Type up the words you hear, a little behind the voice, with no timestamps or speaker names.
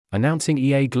Announcing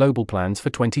EA Global Plans for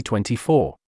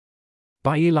 2024.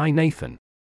 By Eli Nathan.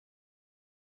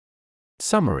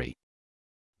 Summary.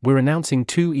 We're announcing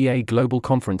 2 EA Global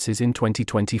conferences in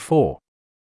 2024.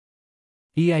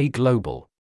 EA Global.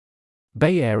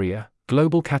 Bay Area,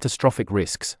 Global Catastrophic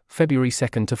Risks, February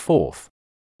 2nd to 4th.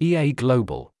 EA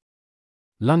Global.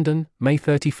 London, May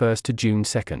 31st to June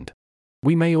 2nd.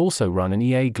 We may also run an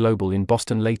EA Global in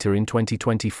Boston later in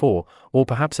 2024, or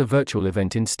perhaps a virtual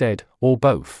event instead, or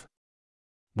both.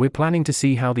 We're planning to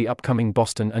see how the upcoming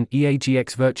Boston and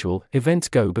EAGX virtual events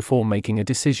go before making a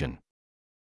decision.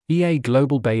 EA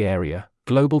Global Bay Area,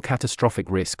 Global Catastrophic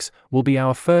Risks, will be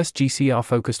our first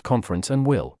GCR-focused conference and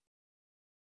will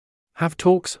have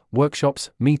talks, workshops,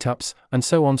 meetups, and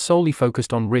so on solely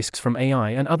focused on risks from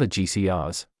AI and other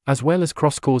GCRs, as well as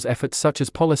cross-cause efforts such as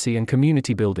policy and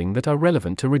community building that are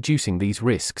relevant to reducing these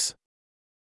risks.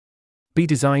 Be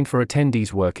designed for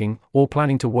attendees working, or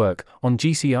planning to work, on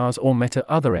GCRs or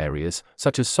other areas,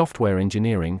 such as software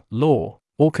engineering, law,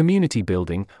 or community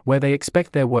building, where they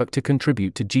expect their work to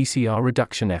contribute to GCR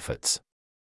reduction efforts.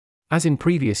 As in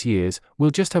previous years,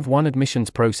 we'll just have one admissions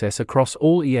process across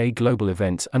all EA Global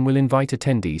events and will invite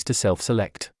attendees to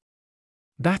self-select.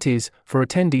 That is, for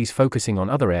attendees focusing on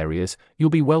other areas, you'll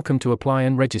be welcome to apply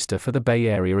and register for the Bay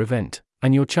Area event,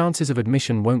 and your chances of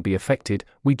admission won't be affected,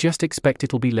 we just expect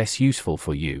it'll be less useful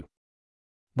for you.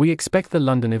 We expect the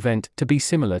London event to be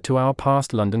similar to our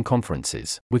past London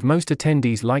conferences, with most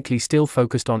attendees likely still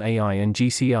focused on AI and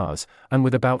GCRs, and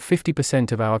with about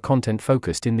 50% of our content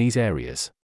focused in these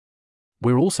areas.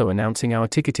 We're also announcing our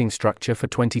ticketing structure for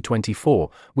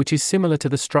 2024, which is similar to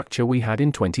the structure we had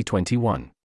in 2021.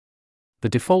 The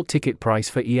default ticket price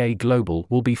for EA Global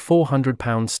will be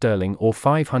 £400 or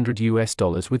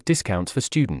 $500 with discounts for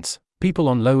students, people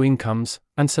on low incomes,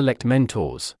 and select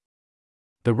mentors.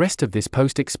 The rest of this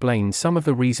post explains some of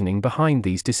the reasoning behind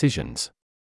these decisions.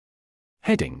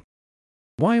 Heading.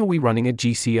 Why are we running a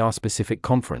GCR-specific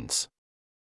conference?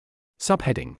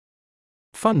 Subheading.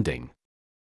 Funding.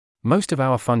 Most of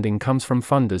our funding comes from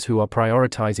funders who are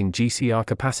prioritizing GCR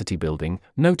capacity building,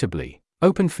 notably,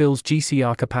 OpenPhil's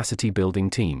GCR capacity building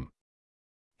team.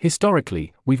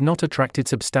 Historically, we've not attracted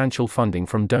substantial funding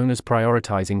from donors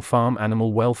prioritizing farm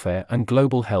animal welfare and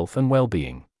global health and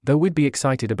well-being, though we'd be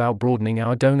excited about broadening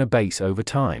our donor base over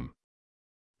time.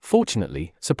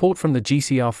 Fortunately, support from the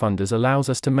GCR funders allows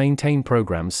us to maintain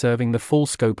programs serving the full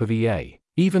scope of EA,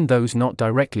 even those not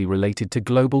directly related to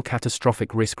global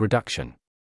catastrophic risk reduction.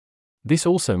 This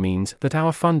also means that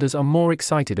our funders are more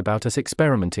excited about us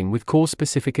experimenting with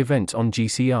cause-specific events on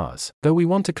GCRs, though we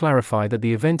want to clarify that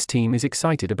the events team is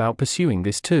excited about pursuing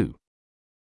this too.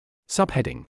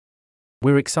 Subheading.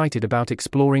 We're excited about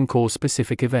exploring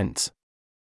cause-specific events.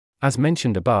 As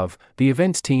mentioned above, the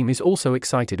events team is also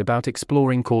excited about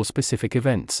exploring cause-specific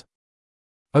events.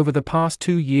 Over the past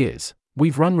 2 years,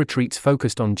 we've run retreats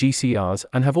focused on GCRs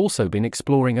and have also been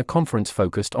exploring a conference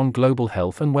focused on global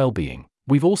health and well-being.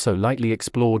 We've also lightly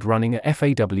explored running a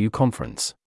FAW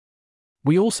conference.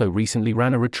 We also recently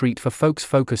ran a retreat for folks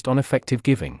focused on effective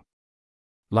giving.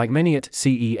 Like many at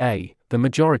CEA, the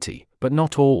majority, but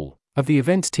not all, of the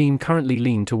events team currently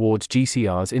lean towards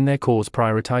GCRs in their cause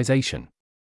prioritization.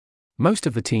 Most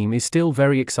of the team is still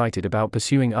very excited about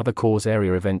pursuing other cause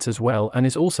area events as well and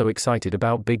is also excited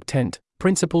about big tent,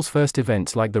 principles first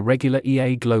events like the regular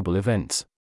EA Global events.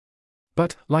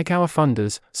 But, like our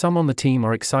funders, some on the team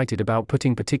are excited about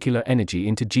putting particular energy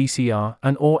into GCR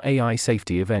and/or AI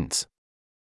safety events.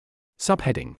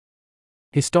 Subheading.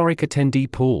 Historic attendee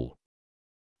pool.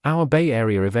 Our Bay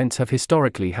Area events have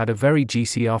historically had a very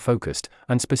GCR-focused,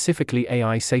 and specifically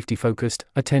AI safety-focused,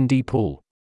 attendee pool.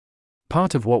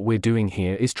 Part of what we're doing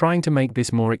here is trying to make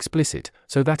this more explicit,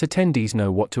 so that attendees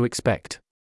know what to expect.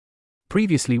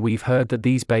 Previously we've heard that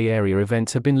these Bay Area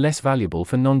events have been less valuable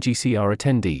for non-GCR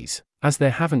attendees, as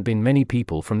there haven't been many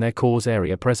people from their cause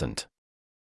area present.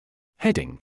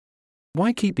 Heading.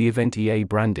 Why keep the event EA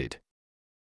branded?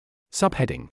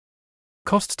 Subheading.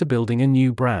 Costs to building a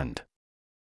new brand.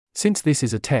 Since this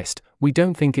is a test, we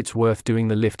don't think it's worth doing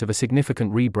the lift of a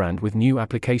significant rebrand with new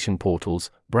application portals,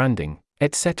 branding,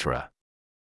 etc.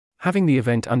 Having the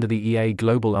event under the EA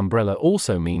Global umbrella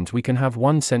also means we can have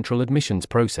one central admissions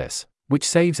process, which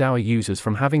saves our users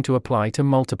from having to apply to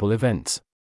multiple events.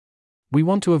 We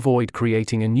want to avoid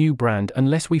creating a new brand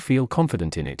unless we feel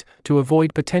confident in it, to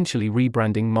avoid potentially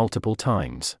rebranding multiple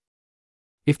times.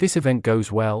 If this event goes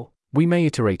well, we may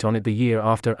iterate on it the year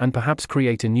after and perhaps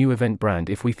create a new event brand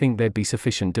if we think there'd be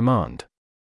sufficient demand.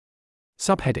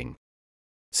 Subheading.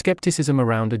 Skepticism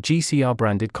around a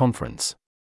GCR-branded conference.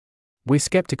 We're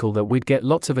skeptical that we'd get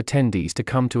lots of attendees to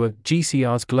come to a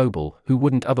GCR's Global who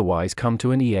wouldn't otherwise come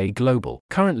to an EA Global.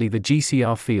 Currently, the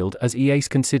GCR field, as EAs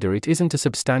consider it, isn't a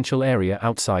substantial area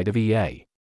outside of EA.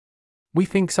 We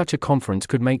think such a conference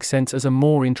could make sense as a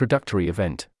more introductory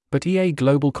event, but EA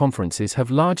Global conferences have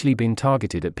largely been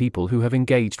targeted at people who have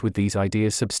engaged with these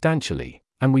ideas substantially,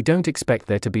 and we don't expect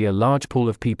there to be a large pool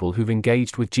of people who've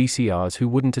engaged with GCRs who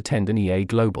wouldn't attend an EA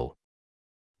Global.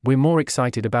 We're more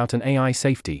excited about an AI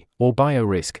safety, or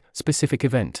biorisk, specific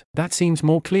event. That seems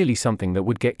more clearly something that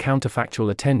would get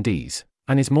counterfactual attendees,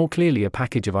 and is more clearly a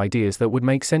package of ideas that would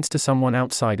make sense to someone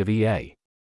outside of EA.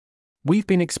 We've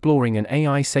been exploring an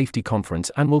AI safety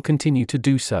conference and will continue to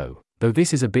do so, though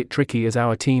this is a bit tricky as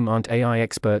our team aren't AI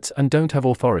experts and don't have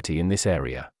authority in this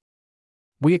area.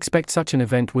 We expect such an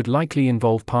event would likely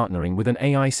involve partnering with an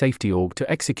AI safety org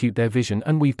to execute their vision,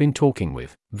 and we've been talking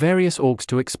with various orgs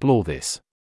to explore this.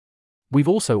 We've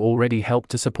also already helped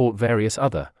to support various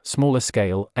other,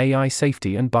 smaller-scale, AI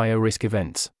safety and biorisk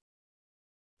events.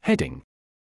 Heading: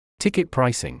 Ticket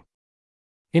pricing.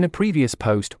 In a previous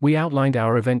post, we outlined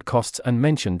our event costs and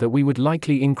mentioned that we would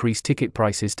likely increase ticket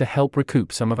prices to help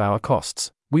recoup some of our costs.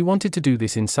 We wanted to do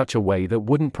this in such a way that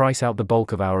wouldn't price out the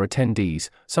bulk of our attendees,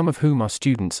 some of whom are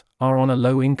students, are on a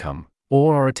low income,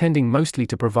 or are attending mostly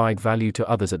to provide value to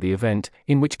others at the event,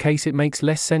 in which case it makes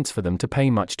less sense for them to pay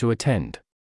much to attend.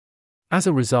 As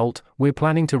a result, we're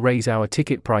planning to raise our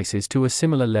ticket prices to a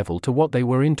similar level to what they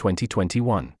were in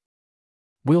 2021.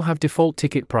 We'll have default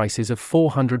ticket prices of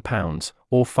 £400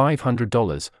 or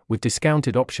 $500, with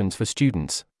discounted options for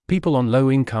students, people on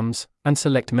low incomes, and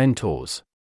select mentors.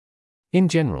 In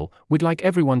general, we'd like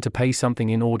everyone to pay something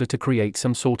in order to create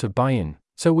some sort of buy-in,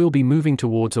 so we'll be moving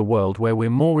towards a world where we're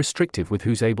more restrictive with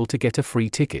who's able to get a free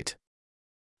ticket.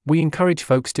 We encourage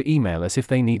folks to email us if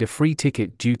they need a free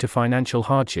ticket due to financial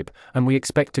hardship, and we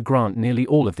expect to grant nearly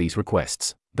all of these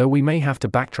requests, though we may have to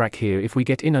backtrack here if we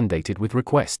get inundated with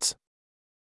requests.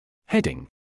 Heading: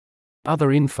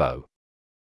 Other info.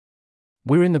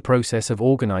 We're in the process of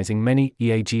organizing many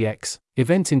EAGX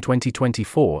events in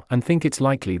 2024 and think it's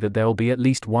likely that there'll be at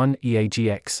least one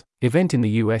EAGX event in the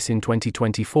US in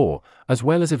 2024, as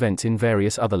well as events in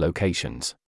various other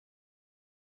locations.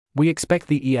 We expect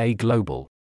the EA Global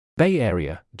Bay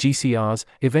Area GCR's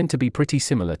event to be pretty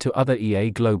similar to other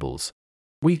EA Globals.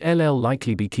 We'll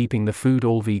likely be keeping the food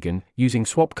all vegan, using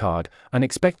Swapcard, and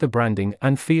expect the branding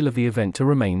and feel of the event to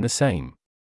remain the same.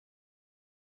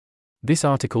 This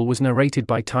article was narrated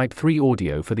by Type 3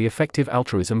 Audio for the Effective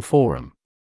Altruism Forum.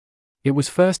 It was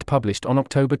first published on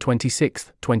October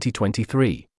 26,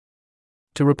 2023.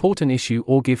 To report an issue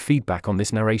or give feedback on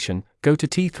this narration, go to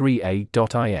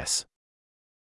t3a.is.